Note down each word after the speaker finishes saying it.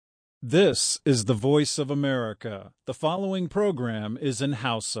This is the voice of America. The following program is in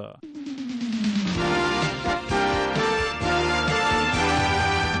Hausa.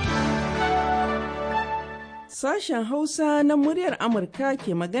 Sashen Hausa na muryar Amurka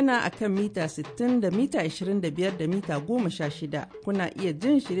ke magana a kan mita 60 da mita 25 da mita 16. Kuna iya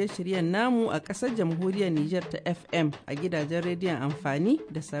jin shirye-shiryen namu a ƙasar jamhuriyar Nijar ta FM a gidajen rediyon amfani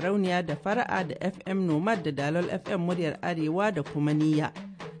da sarauniya da fara'a da FM Nomad da Dalol FM muryar Arewa da kuma niyya.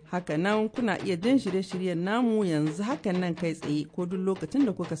 Hakanan kuna iya jin shirye-shiryen namu yanzu hakan nan kai tsaye ko duk lokacin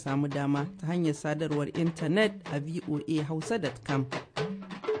da kuka samu dama ta hanyar sadarwar intanet a voahausa.com.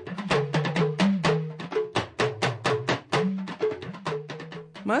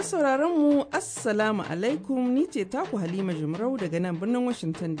 Masu sauraron mu Assalamu alaikum, ni ce taku Halima Jumrau daga nan birnin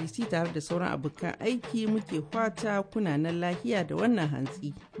Washington DC tare da sauran abokan aiki muke fata kuna nan lahiya da wannan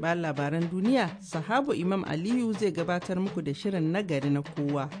hantsi. Bayan labaran duniya, sahabu Imam Aliyu zai gabatar muku da shirin nagari na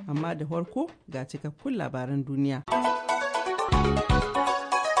kowa, amma da farko ga cikakkun labaran duniya.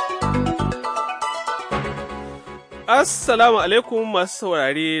 Assalamu alaikum masu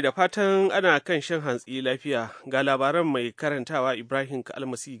saurare da fatan ana kan shan hantsi lafiya ga labaran mai karantawa Ibrahim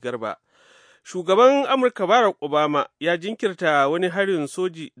Kalmasi Garba. Shugaban Amurka Barack Obama ya jinkirta wani harin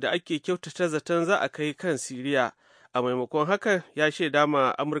soji da ake kyautata zaton za a kai kan Siriya. A maimakon hakan ya shaida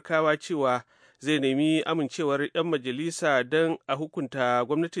ma Amurkawa cewa zai nemi amincewar 'yan majalisa don a hukunta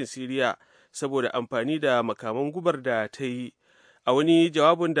gwamnatin Siriya saboda amfani da makaman gubar da ta yi. A wani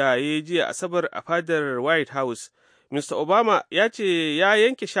jawabin da ya yi jiya Asabar a fadar White House, Mr. Obama ya ce ya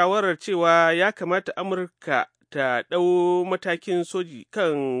yanke shawarar cewa ya kamata Amurka ta ɗau matakin soji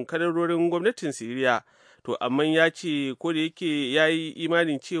kan kadarorin gwamnatin Siriya, to amma ya ce ko da yake ya yi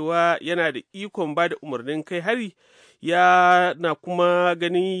imanin cewa yana da ikon ba da umarnin kai hari, na kuma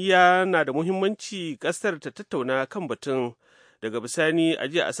ganin yana da muhimmanci ƙasar ta tattauna kan batun. Daga bisani a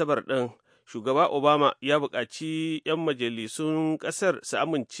jiya Asabar ɗin, Shugaba Obama ya buƙaci 'yan majalisun ƙasar su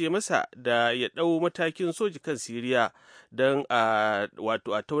amince masa da ya ɗau matakin soji kan Siriya don a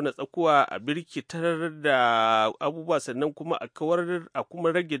tauna tsakuwa a birkitar da abubuwa sannan kuma a kawar a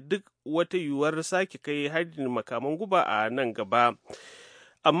kuma rage duk wata yiwuwar sake kai harin makaman guba a nan gaba.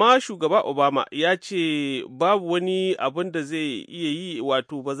 Amma Shugaba Obama ya ce babu wani abin da zai iya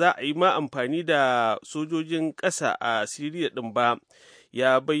yi ba za a yi ma amfani da sojojin ƙasa a Siriya ɗin ba.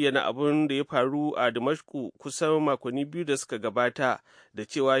 Ya bayyana abin da ya faru a Damascus kusan makonni biyu da suka gabata da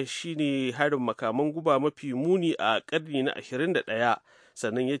cewa shine harin makaman guba mafi muni a ƙarni na 21,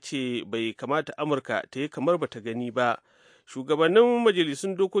 sannan ya ce bai kamata Amurka ta yi kamar bata gani ba. Shugabannin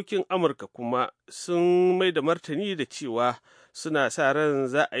majalisun dokokin Amurka kuma sun mai da martani da cewa suna sa ran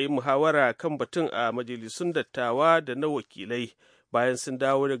za a yi muhawara kan batun a majalisun dattawa da na wakilai bayan sun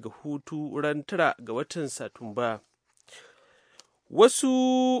dawo daga hutu ran 9 ga watan Satumba.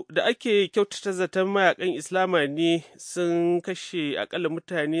 Wasu da ake kyautata zaton mayakan Islama ne sun kashe akalla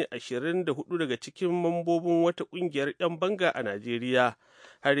mutane 24 daga cikin mambobin wata ƙungiyar 'yan banga a Najeriya.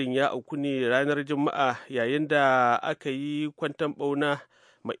 Harin ya auku ne ranar Juma'a yayin da aka yi kwanton ɓauna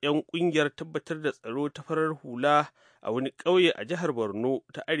ma 'yan ƙungiyar tabbatar da tsaro ta farar hula a wani ƙauye a jihar Borno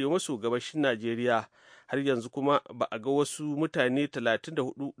ta arewa maso gabashin Najeriya. Har yanzu kuma ba a ga wasu mutane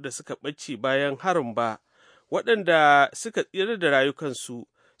 34 da suka ɓace bayan harin ba. Waɗanda suka tsira da rayukansu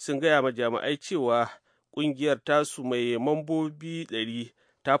sun gaya ma jami'ai cewa ƙungiyar tasu mai mambobi 100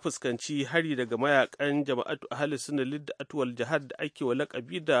 ta fuskanci hari daga mayakan jama'atu ahlus sunna wal jihad da ake wa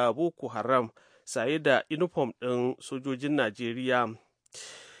lakabi da Boko Haram saye da inifom ɗin sojojin Najeriya.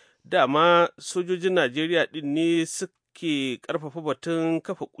 Dama sojojin Najeriya ɗin ne suke ƙarfafa batun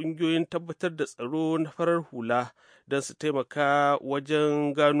kafa ƙungiyoyin tabbatar da tsaro na farar hula don su taimaka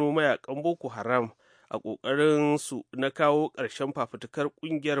wajen gano mayakan Boko Haram a ƙoƙarin su na kawo ƙarshen fafutukar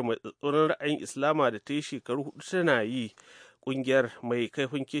ƙungiyar mai tsatsauran ra'ayin Islama da ta yi shekaru 4 tana yi. Ƙungiyar mai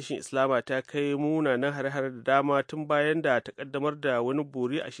kaifin kishin Islama ta kai munanan hare-hare da dama tun bayan da ta ƙaddamar da wani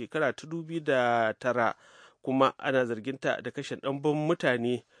bore a shekara ta 2009, kuma ana zarginta da kashe ɗanbin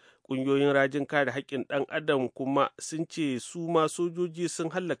mutane. Ƙungiyoyin rajin kare haƙƙin ɗan adam kuma sun ce su ma sojoji sun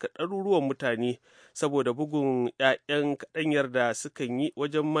hallaka ɗaruruwan mutane saboda bugun 'ya'yan kaɗanyar da sukan yi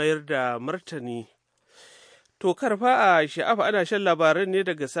wajen mayar da martani. To karfa a sha'afa ana shan labaran ne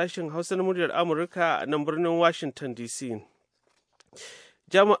daga sashen Hausa na muryar Amurka a nan birnin Washington DC.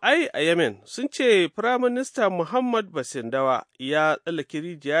 Jami'ai a Yemen sun ce Firaminista Muhammad Basindawa ya tsallake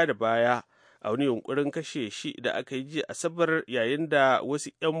rijiya da baya a wani yunkurin kashe shi da aka yi jiya Asabar yayin da wasu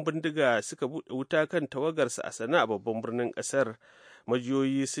 'yan bindiga suka buɗe wuta kan tawagarsa a Sana'a babban birnin ƙasar.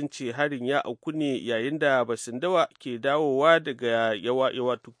 Majiyoyi sun ce harin ya auku ne yayin da Basindawa ke dawowa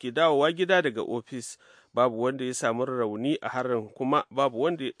gida daga ofis babu wanda ya samu rauni a harin kuma babu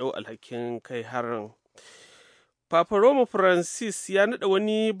wanda ya ɗau alhakin kai harin. Papa Roma Francis ya naɗa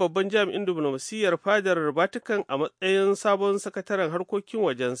wani babban jami'in diflomasiyyar fadar Vatican a matsayin sabon sakataren harkokin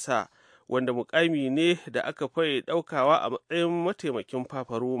wajensa, wanda mukami ne da aka fai ɗaukawa a matsayin mataimakin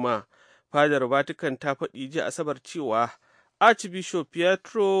Papa Roma. Fadar Vatican ta faɗi jiya Asabar cewa Archbishop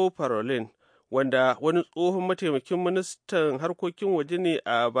Pietro Parolin, wanda wani tsohon mataimakin ministan harkokin waje ne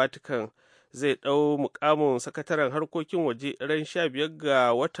a Vatican, zai ɗau mukamin sakataren harkokin waje ran 15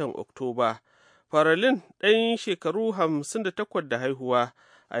 ga watan Oktoba. Parolin ɗan shekaru 58 da haihuwa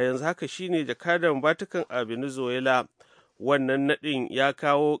a yanzu haka shine jakadan Vatican a Venezuela. Wannan naɗin ya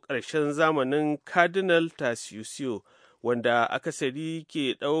kawo ƙarshen zamanin Cardinal Tassiusio, wanda akasari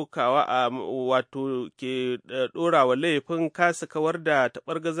ke ɗaukawa a wato ke ɗorawa laifin kasa kawar da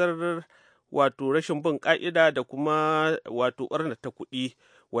taɓargazar wato rashin bin ƙa'ida da kuma wato ɓarnata kuɗi,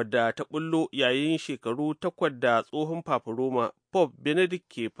 wadda ta ɓullo yayin shekaru 8 da tsohon Papa Roma Pope Benedict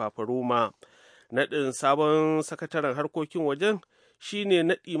ke Papa Roma. Naɗin sabon sakataren harkokin wajen shi ne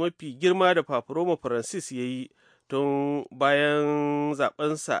naɗi mafi girma da Papa Roma Francis ya yi tun bayan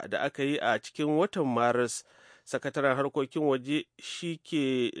zaɓensa da aka yi a cikin watan Maris. Sakataren harkokin waje shi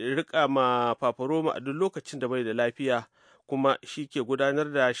ke riƙa ma Papa Roma a duk lokacin da bai da lafiya, kuma shi ke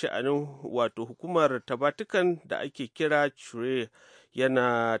gudanar da sha'anin wato hukumar ta Vatican da ake kira Cure.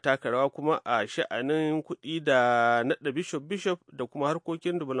 Yana taka rawa kuma a sha'anin kuɗi da naɗa bishop da kuma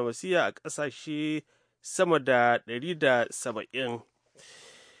harkokin diflomasiyya a ƙasashe sama da 170.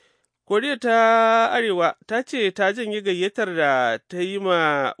 Koriya ta Arewa ta ce ta janye gayyatar da ta yi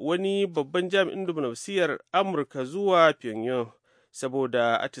ma wani babban jami'in diflomasiyyar Amurka zuwa Pyongyang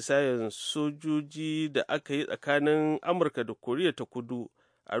saboda atisayen sojoji da aka yi tsakanin Amurka da Koriya ta Kudu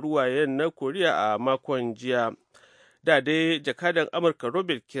a ruwayen na Koriya a makon jiya. Da dai jakadan Amurka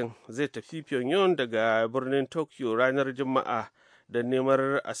Robert King zai tafi Pyongyang daga birnin Tokyo ranar Juma'a don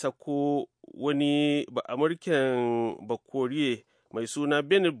neman a sako wani Amurken Bakoriye mai suna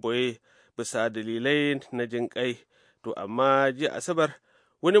Bennett Boye bisa dalilai na jinƙai. To amma jiya Asabar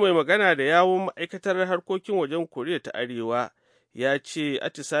wani mai magana da yawun ma'aikatar harkokin wajen Koriya ta Arewa ya ce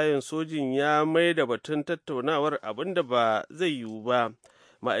atisayen sojin ya mai da batun tattaunawar abin da ba zai yiwu ba.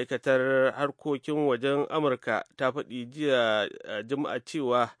 Ma'aikatar harkokin wajen Amurka ta faɗi jiya Juma'a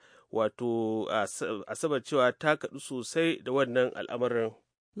cewa wato Asabar cewa ta kaɗu sosai da wannan al'amarin.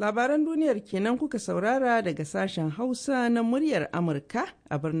 Labaran duniyar kenan kuka saurara daga sashen Hausa na muryar Amurka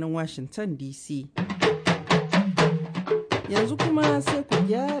a birnin Washington DC. Yanzu kuma sai ku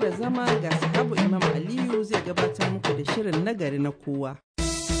gyara zama ga sahabu Imam Aliyu zai gabatar muku da shirin nagari na kowa.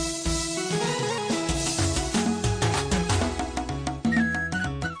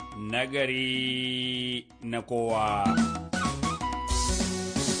 Nagari na kowa.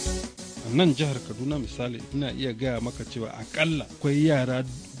 Nan jihar Kaduna misali ina iya gaya maka cewa akalla akwai yara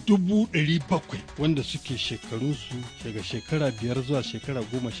 700,000 wanda suke shekarunsu daga shekara 5 zuwa shekara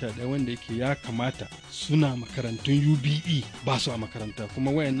 11 wanda yake ya kamata suna makarantun UBE ba su a makaranta,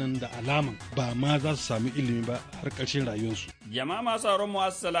 kuma wayannan da alaman ba ma za su sami ilimi ba har ƙarshen rayuwarsu. Jama'a masu sauran mu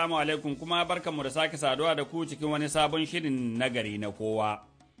assalamu alaikum, kuma barkanmu da sake saduwa da ku cikin wani sabon shirin nagari na kowa.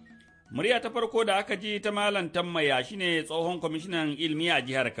 Murya ta farko da aka ji ta Malam Tammaya shine tsohon kwamishinan ilmi a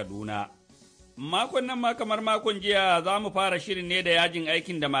jihar Kaduna. Makon nan ma kamar makon jiya za mu fara shirin ne da yajin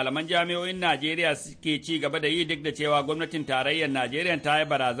aikin da malaman jami'o'in Najeriya suke ci gaba da yi, duk da cewa gwamnatin tarayyar Najeriya ta yi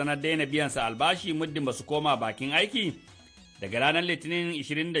barazanar daina biyan sa albashi muddin ba su koma bakin aiki daga ranar Litinin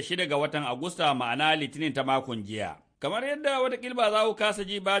 26 ga watan Agusta, ma'ana Litinin ta makon jiya. Kamar yadda watakil ba za ku kasa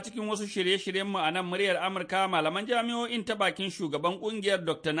ji ba cikin wasu shirye-shiryenmu a nan muryar Amurka, malaman jami'o'in ta bakin shugaban kungiyar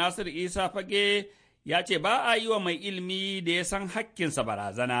Dr. Nasir Isa Fage ya ce ba a yi wa mai ilimi da ya san hakkinsa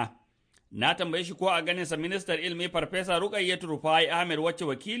barazana. Na tambaye shi ko a ganinsa ministar ilimi Farfesa Ruqayyatu Rufai Ahmed, wacce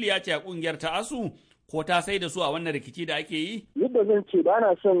wakili ya ce a kungiyar ta ASU, ko ta sai da su a wannan rikici da ake yi? Yadda zan ce ba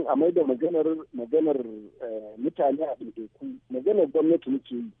na son a maida maganar mutane a ɗaiɗaiku, maganar gwamnati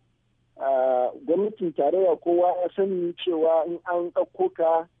muke yi. Gwamnatin tarayya kowa ya sani cewa in an ɗauko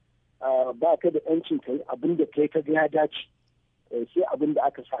ka ba ka da ‘yancin ka yi abin da kai ka ga ya dace, sai abin da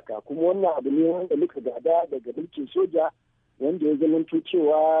aka saka. Kuma wannan abu ne wanda muka gada daga mulkin soja, wanda ya zamanto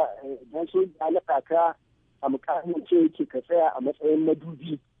cewa idan soja ya naɗa ka a mukamin ce yake ka tsaya a matsayin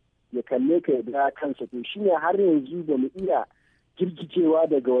madubi ya kalle ka ya ga kansa. To shi ne har yanzu ba mu iya girgicewa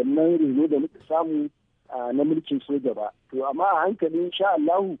daga wannan reno da muka samu na mulkin soja ba. To amma a hankali insha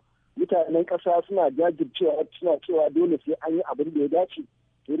Allahu mutanen ƙasa suna jajircewa, suna cewa dole sai an yi abin da ya dace.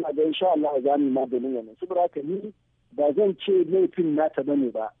 To ina ga insha Allah za mu yi maganin wannan. Saboda haka ni ba zan ce laifin nata bane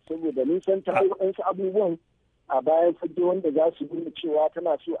ba, saboda mun san ta yi waɗansu abubuwan a bayan fage wanda za su nuna cewa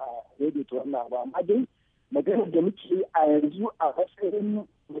tana so a daidaita wannan abu. Amma dai maganar da muke a yanzu a matsayin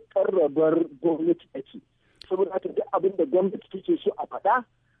mukarrabar gwamnati ake, saboda haka duk abin da gwamnati take so a faɗa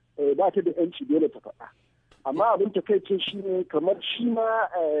ba ta da yanci dole ta faɗa. Amma abin takaice shi ne kamar shi ma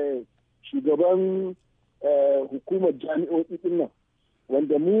shugaban hukumar jami'o'i din nan,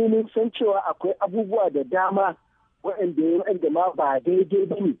 wanda mun san cewa akwai abubuwa da dama waɗanda ma ba daidai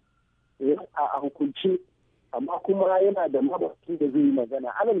ba ne a hukunce, amma kuma yana da mabakin da zai yi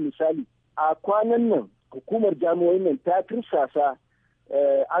magana. Alal misali, a kwanan nan hukumar jami'o'in nan ta tursasa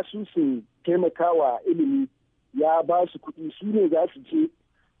asusun taimakawa ilimi ya ba su kuɗi, su ne za su je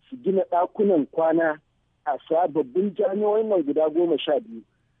su gina ɗakunan kwana a sababbin jami'o'in nan guda 12,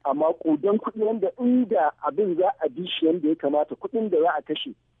 amma ƙudan kuɗi wanda inda abin za a bi shi yadda ya kamata, kuɗin da za a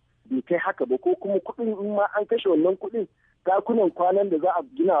kashe bai kai haka ba, ko kuma kuɗin in ma an kashe wannan kuɗin ɗakunan kwanan da za a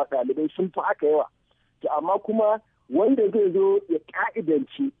gina wa ɗalibai sun fi haka yawa. Amma kuma wanda zai zo ya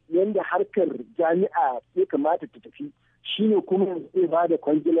ƙa'idance yadda harkar jami'a ya kamata ta tafi shine kuma zai ba da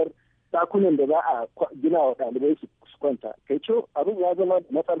kwangilar ɗakunan da za a gina wa ɗalibai su kwanta. Kai ce abin ya zama da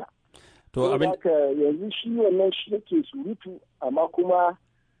matsala. To abin yanzu shi wannan shi yake surutu, amma kuma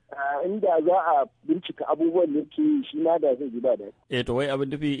inda za a bincika abubuwan da yake shi ma da zai ji ba da. To wai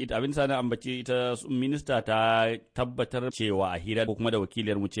abin sani ambaci ita minista ta tabbatar cewa a hira ko kuma da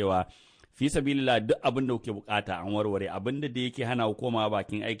wakiliyar mu cewa fi sabilillah duk abin da kuke bukata an warware, abin da yake hana ku komawa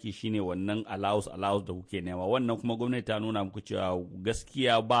bakin aiki shine wannan allowance da kuke nema, wannan kuma gwamnati ta nuna muku cewa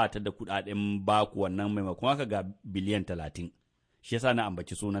gaskiya ba ta da kudaden baku wannan, maimakon haka ga biliyan 30. Shi yasa na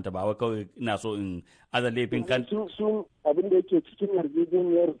ambaci sunanta, ba wai kawai ina so in aza laifin kan sun abin da yake cikin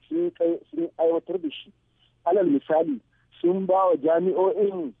yarjejeniyar sun aiwatar da shi. Alal misali, sun ba wa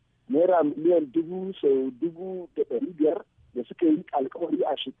jami'o'in naira miliyan 1,500 da suka yi alkawari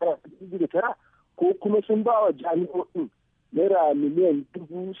a shekara 2009, ko kuma sun ba wa jami'o'in naira miliyan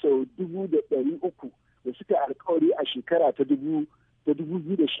 1,300 da suka yi alkawari a shekara ta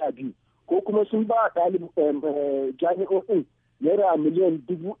 2012, ko kuma sun ba wa jami'o'in naira miliyan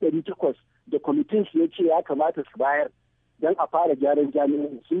 800 da kwamitin su ya ce ya kamata su bayar don a fara gyaran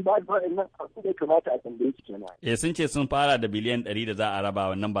jami'o'i. Sun ba da waɗannan abu da ya kamata a tambaye su kenan. Sun ce sun fara da biliyan 100 da za a raba,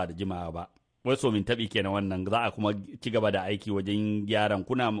 wannan ba da jimawa ba. Wai so min taɓi kenan wannan, za a kuma ci gaba da aiki wajen gyaran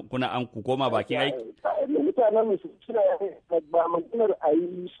kuna an ku koma bakin aiki. Mutanen mu suna ba maganar a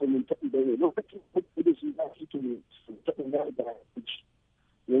yi so min taɓi da ne, lokacin da su za su ke so taɓin da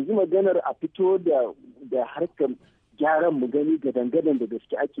yanzu maganar a fito da harkar gyaran mu gani gadan-gadan da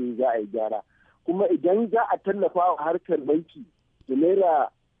gaske ake yi za a yi gyara. Kuma idan za a tallafa wa harkar banki da naira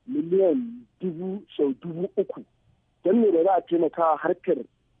miliyan 3,000 don ne da za a taimaka wa harkar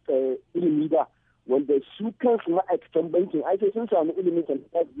ilimi ba, wanda su kansu ma'aikatan bankin ai sai sun samu ilimin kan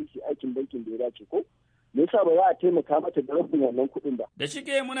da su aikin bankin da ya dace ko? Me yasa ba za a taimaka mata da rabin wannan kuɗin ba? Da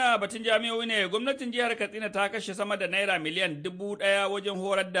shike muna batun jami'o'i ne, gwamnatin jihar Katsina ta kashe sama da naira miliyan 1,000 wajen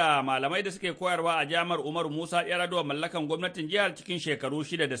horar da malamai da suke koyarwa a jami'ar Umaru Musa Yar'adua mallakan gwamnatin jihar cikin shekaru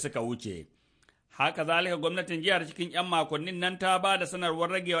 6 da suka wuce. Haka zalika gwamnatin jihar cikin 'yan makonnin nan ta ba da sanarwar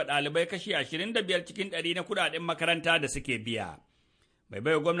ragewa ɗalibai kashi 25 cikin 100 na kuɗaɗen makaranta da suke biya. Mai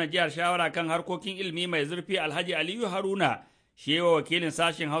baiwa gwamnan jihar shawara kan harkokin ilimi mai zurfi Alhaji Aliyu Haruna shi yawa wakilin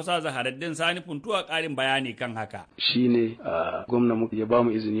sashen Hausa Zaharaddin Sani Funtuwa ƙarin bayani kan haka. Shi ne gwamna ya ba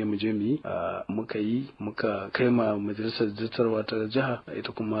mu izini mu je mu yi, muka kai ma majalisar zartarwa ta jiha,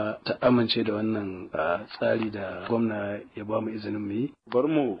 ita kuma ta amince da wannan tsari da gwamna ya ba mu izinin mu yi. Bar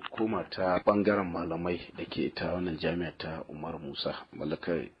mu koma ta bangaren malamai da ke ta wannan jami'a ta Umar Musa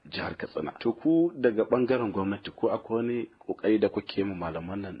mallakar jihar Katsina. To ku daga bangaren gwamnati ko akwai wani kokari da kuke mu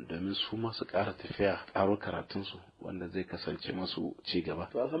malaman nan domin su ma su ƙara tafiya ƙaro karatunsu wanda zai kasance masu ci gaba?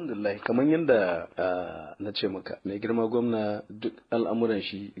 To alhamdulillah, kamar yadda na ce maka, mai girma gwamna duk al'amuran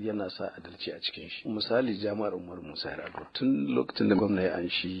shi yana sa adalci a cikin shi. Misali jami'ar Umar Musa Yar'adua, tun lokacin da gwamna ya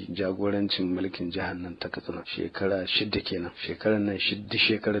anshi jagorancin mulkin jihar nan ta Katsina shekara 6 kenan,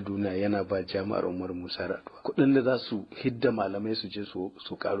 shekarar duniya yana ba jami'ar Umar Musa Yar'adua kuɗin da za su hidda malamai su je su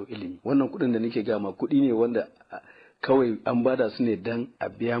ƙaro ilimi. Wannan kuɗin da nake gama kuɗi ne wanda kawai an bada su ne dan a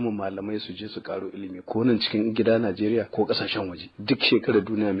biya mu malamai su je su karo ilimi ko nan cikin gida Najeriya ko kasashen waje. Duk shekarar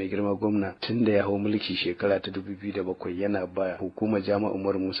duniya mai girma gwamna tun da ya hau mulki shekara ta 2007 yana ba hukumar jami'ar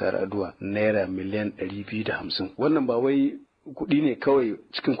Umar Musa Yar'adua naira miliyan 250. Wannan ba wai kuɗi ne kawai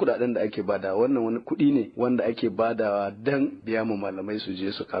cikin kuɗaɗen da ake bada, wannan wani kuɗi ne wanda ake badawa dan biya mu malamai su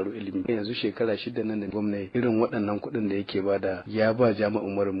je su karo ilimi. Yanzu shekara 6 nan da gwamnati irin waɗannan kuɗin da yake bada ya ba jami'ar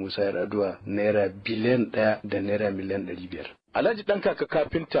Umar Musa Yar'adua naira biliyan 1 da naira miliyan 500. Alhaji ɗan kaka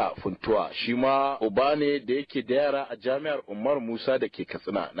kafinta Funtuwa shi ma uba ne da yake da yara a jami'ar Umar Musa da ke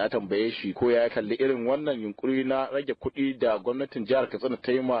Katsina. Na tambaye shi ko ya kalli irin wannan yunkuri na rage kuɗi da gwamnatin jihar Katsina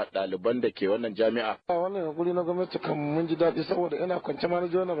ta yi ma ɗaliban da ke wannan jami'a. Wannan yunkuri na gwamnati kan mun ji daɗi saboda ina kwance ma na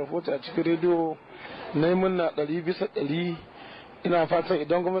ji wannan rahoto a cikin rediyo na yi munna 100%. Ina fatan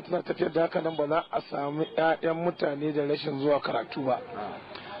idan gwamnati na tafiyar da haka nan ba za a samu 'ya'yan mutane da rashin zuwa karatu ba.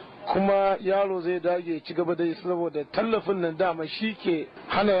 Kuma yaro zai dage ci gaba da yi saboda tallafin nan dama shi ke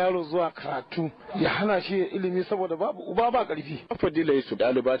hana yaro zuwa karatu ya hana shi ilimi saboda babu uba ba karfi. Fadila Yusuf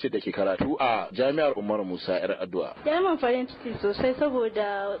ɗaliba ce da ke karatu a jami'ar Umar Musa 'yar Adua. Ya min farin ciki sosai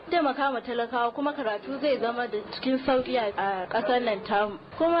saboda taimaka ma talakawa kuma karatu zai zama da cikin sauki a ƙasar nan tamu.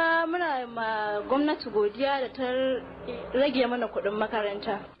 Kuma muna ma gwamnati godiya da ta rage mana kuɗin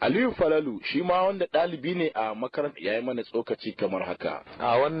makaranta. Aliyu Falalu shi ma wanda ɗalibi ne a makaranta ya yi mana tsokaci kamar haka.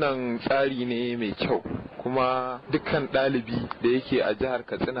 A wannan tsari ne mai kyau kuma dukkan ɗalibi da yake a jihar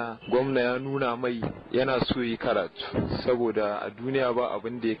Katsina gwamna ya nuna mai yana so yi karatu saboda a duniya ba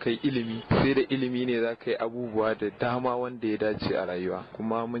abin da ya kai ilimi, sai da ilimi ne za ka yi abubuwa da dama wanda ya dace a rayuwa,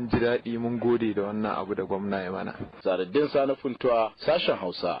 kuma mun ji daɗi mun gode da wannan abu da gwamna ya mana. Zaradin Sani Funtuwa, sashen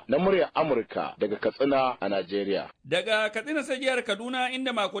Hausa na muryar Amurka daga Katsina a Najeriya. Daga Katsina sai jihar Kaduna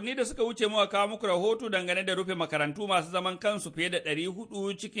inda makonni da suka wuce muka kawo muku rahoto dangane da rufe makarantu masu zaman kansu fiye da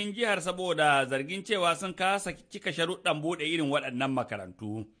 400 cikin jihar saboda zargin cewa sun kasa cika sharuɗan buɗe irin waɗannan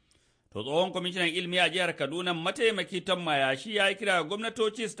makarantu. To tsohon kwamishinan ilimi a jihar Kaduna mataimaki Tom Mayashi ya yi kira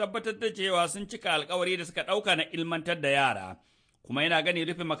gwamnatoci su tabbatar da cewa sun cika alkawari da suka ɗauka na ilmantar da yara. Kuma yana gani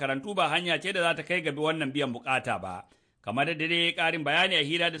rufe makarantu ba hanya ce da za ta kai gabi wannan biyan bukata ba. Kamar da dai ƙarin bayani a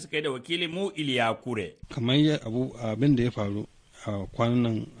hira da suka yi da wakilin mu Iliya Kure. Kamar abin da ya faru a kwanan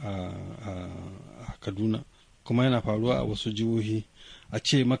nan a Kaduna kuma yana faruwa a wasu jihohi, a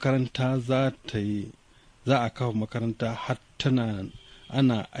ce makaranta za a kafa makaranta har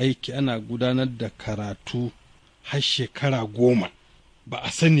ana aiki ana gudanar da karatu har shekara 10 ba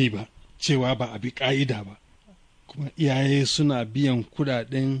a sani ba cewa ba a bi ka'ida ba, kuma iyaye suna biyan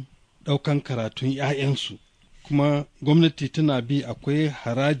kudaden daukan karatun 'ya'yansu, kuma gwamnati tana bi, akwai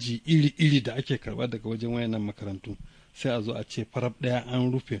haraji iri-iri da ake karba daga wajen wayannan makarantu, sai a zo a ce farab daya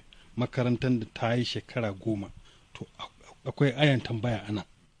an rufe makarantar da ta yi shekara 10. To akwai ayan tambaya ana,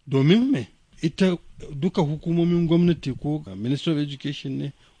 domin me ita duka hukumomin gwamnati ko Ministry of Education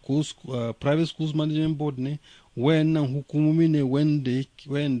ne ko Private Schools Management Board ne, wayannan hukumomi ne wanda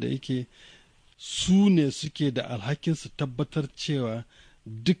yake su ne suke da alhakin su tabbatar cewa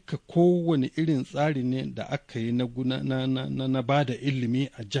duka kowane irin tsari ne da aka yi na ba da ilimi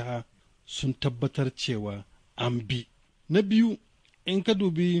a jiha sun tabbatar cewa an bi. Na biyu, in ka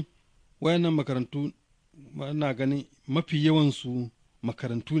dubi wayannan makarantu, na ganin mafi yawansu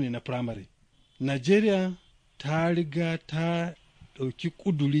makarantu ne na firamare. Najeriya ta riga ta ɗauki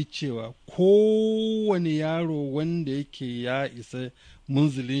ƙuduri cewa kowane yaro wanda yake ya isa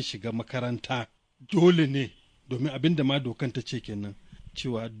munzilin shiga makaranta dole ne, domin abin da ma dokan ta ce kenan,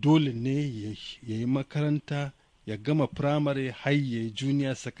 cewa dole ne ya yi makaranta ya gama firamare har ya yi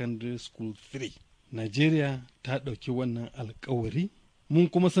junior secondary school 3. Najeriya ta ɗauki wannan alkawari. Mun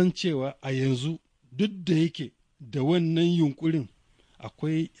kuma san cewa a yanzu duk da yake da wannan yunkurin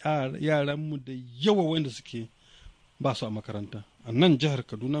akwai yaranmu da yawa wanda suke ba su a makaranta. A nan jihar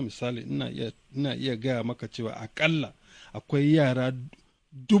Kaduna misali ina iya gaya maka cewa akalla akwai yara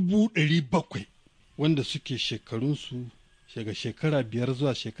 700,000 wanda suke shekarunsu daga shekara 5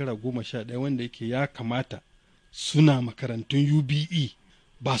 zuwa shekara 11 wanda yake ya kamata suna makarantun UBE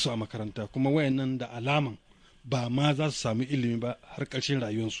ba su a makaranta, kuma wayannan da alaman ba ma za su samu ilimi ba har ƙarshen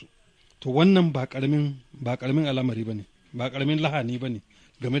rayuwarsu. To wannan ba ƙaramin al'amari ba ne, ba ƙaramin lahani ba ne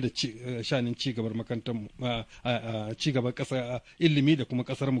game da shanin cigabar makarantar mu, cigabar ƙasa ilimi da kuma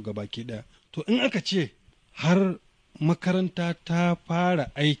ƙasar mu gabaki ɗaya. To in aka ce har makaranta ta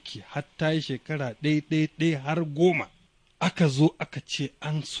fara aiki har ta yi shekara ɗaya har 10, aka zo aka ce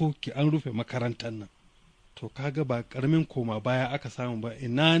an soke an rufe makarantar nan, to kaga ba ƙaramin koma baya aka samu ba.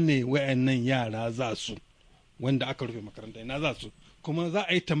 Ina ne wayannan yara za su wanda aka rufe makaranta, ina za su? Kuma za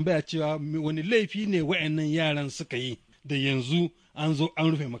a yi tambaya cewa wani laifi ne wayannan yaran suka yi da yanzu an zo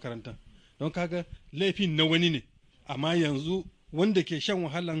an rufe makaranta. Don kaga laifin na wani ne, amma yanzu wanda ke shan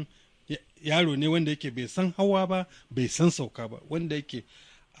wahalan yaro ne wanda yake bai san hawa ba bai san sauka ba, wanda yake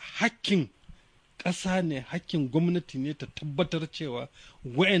hakkin ƙasa ne, hakkin gwamnati ne ta tabbatar cewa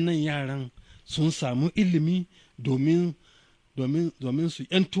wayannan yaran sun samu ilimi domin su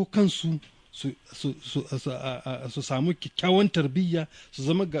 'yanto kansu, su samu kyakkyawan tarbiyya, su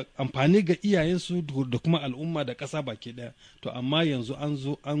zama ga amfani ga iyayensu da kuma al'umma da ƙasa baki ɗaya. To amma yanzu an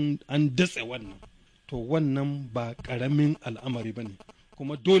zo an datse wannan. to wannan ba ƙaramin al'amari ba ne,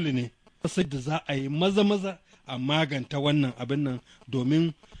 kuma dole ne sai da za a yi maza a maganta wannan abin nan,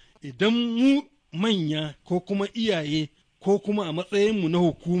 domin idan mu manya ko kuma iyaye ko kuma a matsayinmu na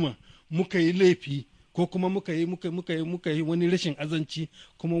hukuma muka yi laifi ko kuma muka yi wani rashin azanci,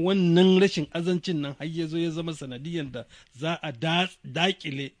 kuma wannan rashin azancin nan har ya zo ya zama sanadiyan da za a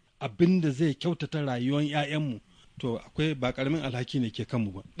dakile abin da zai kyautata rayuwar 'ya'yanmu, to akwai ba karamin alhaki ne ke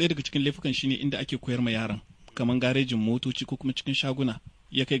kanmu ba. Ɗaya daga cikin laifukan shine inda ake koyar ma yaran kamar garejin motoci ko kuma cikin shaguna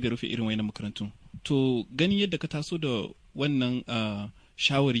ya kai ga rufe irin wayannan makarantu. To gani yadda ka taso da wannan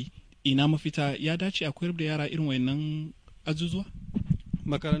shawari, ina mafita? Ya dace a koyar da yara irin wayannan azuzuwa?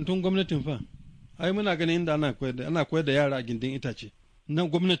 Makarantun gwamnatin fa ai muna ganin inda ana koyar da yara a gindin itace na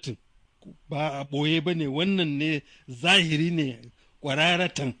gwamnatin, ba a ɓoye ba ne, wannan ne zahiri ne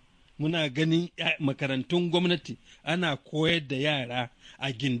kwararatan. Muna ganin makarantun gwamnati ana koyar da yara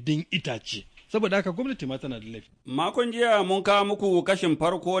a gindin itace, saboda haka gwamnati ma tana da laifi. Makon jiya mun kawo muku kashin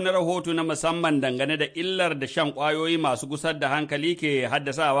farko na rahoto na musamman dangane da illar da shan ƙwayoyi masu gusar da hankali ke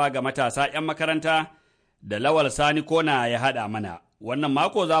haddasawa ga matasa 'yan makaranta da Lawal Sani Kona ya haɗa mana. Wannan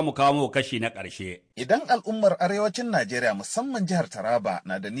mako za mu kawo muku kashi na ƙarshe. Idan al'ummar arewacin Najeriya musamman jihar Taraba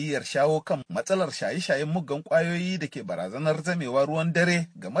na da niyyar shawo kan matsalar shaye-shayen muggan ƙwayoyi da ke barazanar zamewa ruwan dare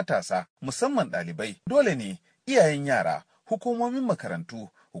ga matasa musamman ɗalibai, dole ne iyayen yara, hukumomin makarantu,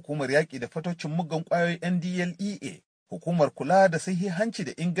 hukumar yaƙi da fatocin muggan ƙwayoyi NDLEA, hukumar kula da sahihanci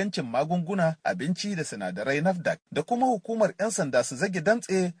da ingancin magunguna, abinci da sinadarai NAFDAC da kuma hukumar 'yan sanda su zage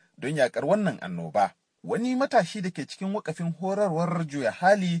dantse don yaƙar wannan annoba. Wani matashi da ke cikin wakafin horarwar juya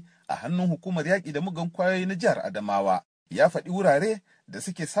hali a hannun hukumar yaƙi da muggan ƙwayoyi na jihar Adamawa ya faɗi wurare da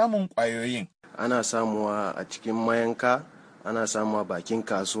suke samun ƙwayoyin. Ana samuwa a cikin mayanka, ana samuwa bakin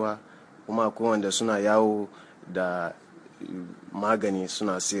kasuwa, kuma akwai wanda suna yawo da magani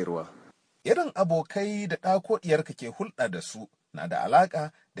suna sayarwa. Irin abokai da ɗako ɗiyarka ke hulɗa da su na da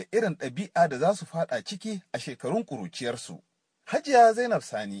alaƙa da irin ɗabi'a da za su faɗa ciki a shekarun ƙuruciyarsu. Hajiya Zainab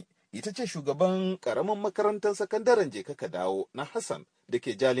Sani ita ce shugaban ƙaramin makarantar sakandaren Jeka ka dawo na Hassan da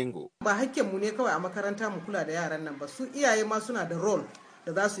ke Jalingo. Ba hakkinmu ne kawai a makaranta mu kula da yaran nan ba, su iyaye ma suna da role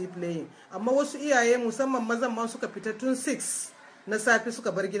da za su yi playing, amma wasu iyaye musamman mazan ma suka fita tun 6 na safe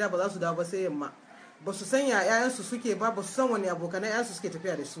suka bar gida ba za su dawo ba sai yamma. Ba su san ya 'ya'yansu suke ba su san wani abokanan 'ya'yansu suke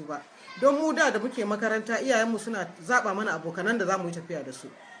tafiya da su ba. Don mu da muke makaranta iyayenmu suna zaɓa mana abokanan da za mu yi tafiya da su.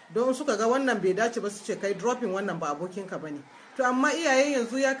 Don suka ga wannan bai dace ba su ce kai dropping wannan ba abokinka ba ne. To amma iyaye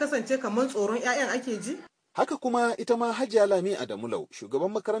yanzu ya kasance kamar tsoron 'ya'yan ake ji. Haka kuma ita ma Hajiya Lami Adamulau,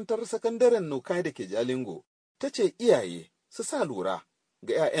 shugaban makarantar sakandaren Nukai da ke Jalingo, ta ce iyaye su sa lura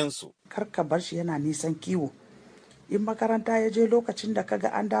ga 'ya'yansu. Kar ka bar shi yana nisan kiwo. In makaranta ya je lokacin da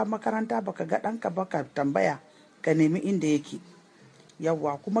kaga an dawo makaranta baka ga ɗanka ba ka tambaya ka nemi inda yake.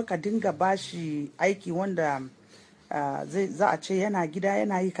 Yawwa kuma ka dinga bashi aiki wanda za a ce yana gida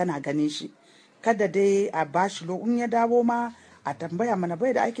yana yi kana ganin shi. Kada dai a bashi in ya dawo ma a tambaya mana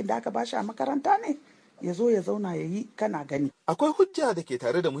bai da aikin da aka bashi a makaranta ne, ya zo ya zauna ya yi kana gani. Akwai hujja da ke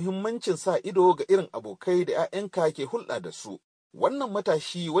tare da muhimmancin sa ido ga irin abokai da 'ya'yanka ke hulɗa da su. Wannan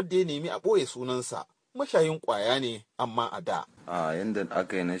matashi wanda ya nemi a ɓoye sunansa mashayin ƙwaya ne amma a da. Yanda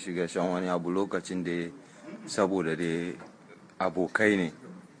aka yi na shiga shan wani abu lokacin da saboda dai abokai ne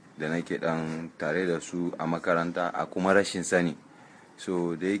da nake dan tare da su a makaranta a kuma rashin sani.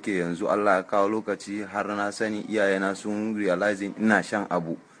 So da yake yanzu Allah ya kawo lokaci har na sani iyayena sun realizing ina shan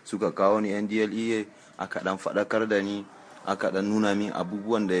abu suka kawo ni NDLEA aka dan faɗakar da ni aka dan nuna min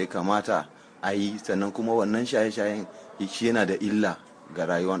abubuwan da ya kamata a yi, sannan kuma wannan shaye-shayen shi yana da illa ga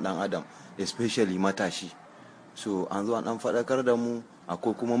rayuwar dan adam especially matashi. So an zo an dan faɗakar da mu,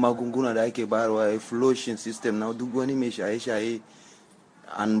 akwai kuma magunguna da ake bayarwa flushing system na duk wani mai shaye-shaye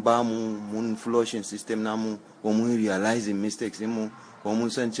an ba mu mun flushing system namu ko mun realizing mistakes mu ko mun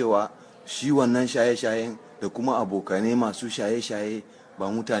san cewa shi wannan shaye-shayen da kuma abokanai masu shaye-shaye ba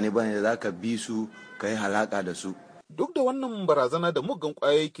mutane bane da zaka bi su kai halaka da su. Duk da wannan barazana da muggan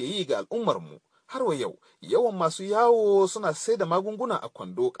ƙwayoyi ke yi ga al'ummar mu, har wa yau yawan masu yawo suna sai da magunguna a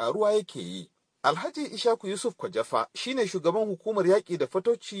kwando karuwa yake yi. Alhaji Ishaku Yusuf Kwajafa shine shugaban hukumar yaƙi da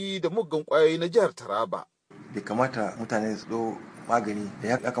fatoci da muggan ƙwayoyi na jihar Taraba. Bai kamata mutane su ɗau magani da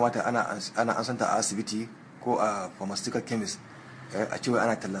ya kamata ana ansanta a asibiti ko a pharmaceutical chemist a cewa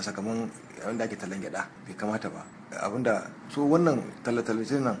ana tallan sakamakon wanda ake tallan gyada, bai kamata ba. Abinda so wannan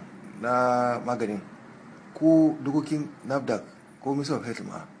tallace nan na maganin ko dokokin NAFDAC ko Ministry of Health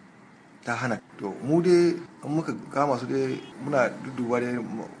ma ta hana. To mu dai an muka kama su dai muna duduwa dai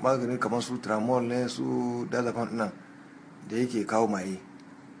maganin kamar su tramol ne su dazafan nan da yake kawo maye,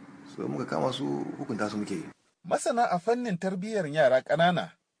 so muka kama su hukunta su muke. Masana a fannin tarbiyyar yara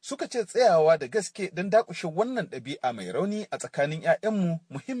ƙanana Suka ce tsayawa da gaske don dakushe wannan ɗabi'a mai rauni a tsakanin 'ya'yanmu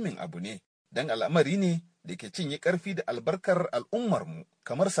muhimmin abu ne, don al'amari ne da ke cinye ƙarfi da albarkar al'ummarmu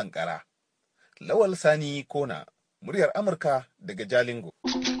kamar sankara. Lawal Sani Kona, muryar Amurka daga Jalingo.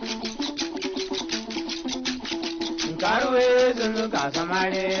 Karuwe sun zuka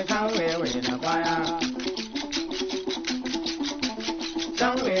samare kan wewe da kwaya.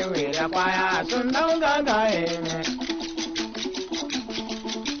 Kan wewe da kwaya sun dau gagaye ne.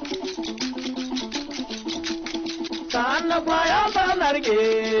 Sa'an da kwaya ta narke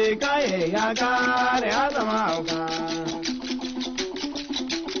kaye ya kare ya zama hauka.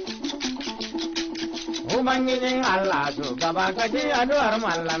 Ubangijin Allah su gaba kaji addu'ar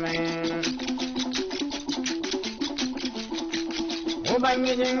mallamin.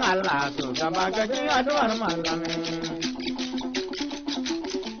 Ubangijin Allah su gaba gaji addu'ar mallamin.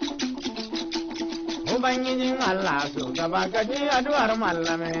 Ubangijin Allah su gaba gaji addu'ar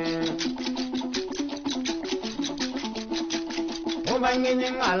mallamin.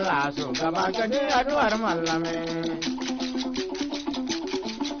 Ubangijin Allah su gaba gaji addu'ar mallamin.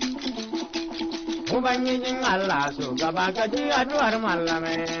 Ubangijin Allah su gaba gaji addu'ar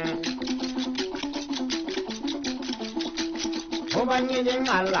mallamin. Ubangijin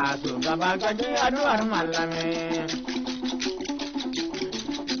Allah su gaba gaji addu'ar mallame.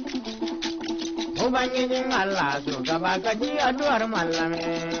 Ubangijin Allah su gaba gaji addu'ar mallame.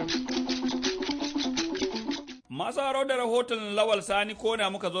 Masu haro da rahoton Lawal Sani Kona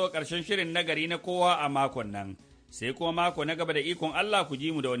muka zo ƙarshen shirin nagari na kowa a makon nan, sai kuma mako na gaba da ikon Allah ku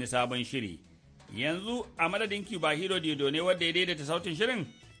ji mu da wani sabon shiri. Yanzu a madadin Cuba Hero Dido ne wadda ya daidaita sautin shirin,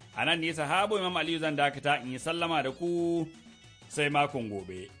 a nan ne sahabo Imam Aliyu zan dakata in yi sallama da ku sai makon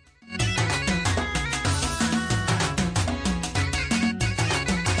gobe.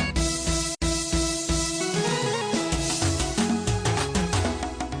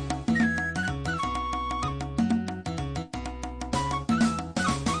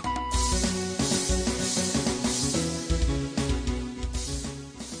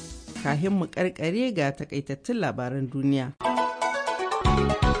 Kahin mu karkare ga takaitattun labaran duniya.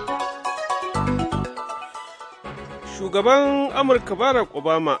 Shugaban Amurka Barack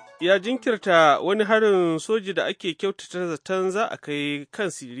Obama ya jinkirta wani harin soji da ake kyautata zaton za a kai kan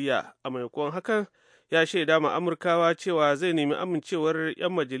Siriya, a maimakon hakan ya shaida ma Amurkawa cewa zai nemi amincewar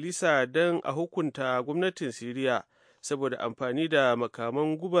 'yan majalisa don a hukunta gwamnatin Siriya saboda amfani da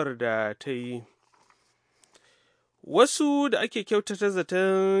makaman gubar da ta yi. Wasu da ake kyautata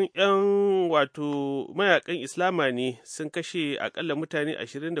zaton 'yan mayakan Islama ne sun kashe akalla mutane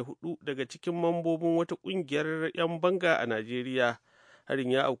 24 daga cikin mambobin wata ƙungiyar 'yan banga a Najeriya.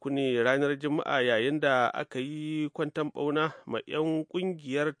 Harin ya auku ne ranar Juma'a yayin da aka yi kwanton ɓauna ma 'yan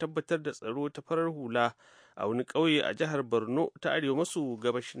ƙungiyar tabbatar da tsaro ta farar hula a wani ƙauye a jihar Borno ta arewa maso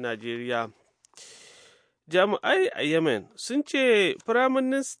gabashin Najeriya. Jami'ai a Yemen sun ce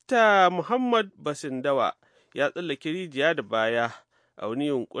Firaminista Muhammad Basindawa ya tsallake rijiya da baya a wani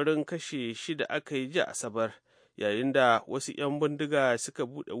yunkurin kashe shi da aka yi jiya Asabar, yayin da wasu 'yan bindiga suka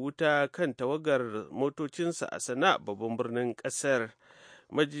buɗe wuta kan tawagar motocinsa a Sana, babban birnin ƙasar.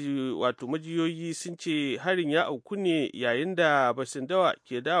 Majiyoyi sun ce harin ya auku ne yayin da Basindawa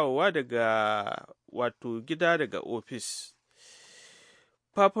ke dawowa daga gida daga ofis.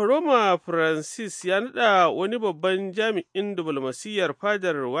 Papa Roma Francis ya naɗa wani babban jami'in diflomasiyyar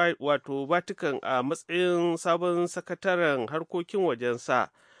fadar Vatican a matsayin sabon sakataren harkokin wajensa,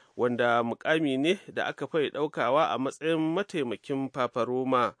 wanda mukami ne da aka fai ɗaukawa a matsayin mataimakin Papa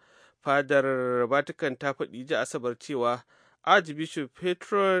Roma. Fadar Vatican ta faɗi ji Asabar cewa Archbishop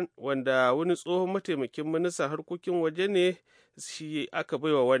Petron, wanda wani tsohon mataimakin ministan harkokin waje ne, shi aka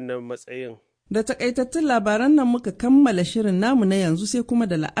baiwa wannan matsayin. Da takaitattun labaran nan muka kammala shirin namu na yanzu, sai kuma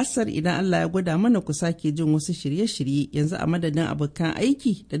da la'asar idan Allah ya gwada mana ku sake jin wasu shirye-shirye. Yanzu a madadin abokan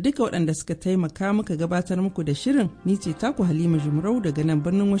aiki da duka waɗanda suka taimaka muka gabatar muku da shirin, ni ce taku Halima Jumrau daga nan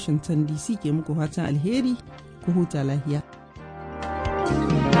birnin Washington DC ke muku fatan alheri, ku huta lahiya.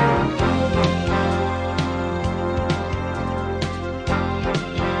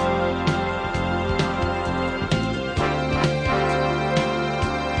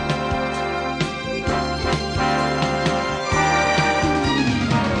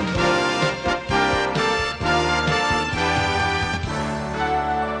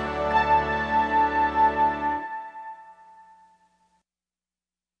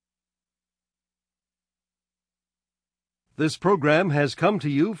 This program has come to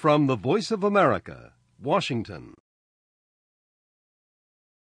you from the Voice of America, Washington.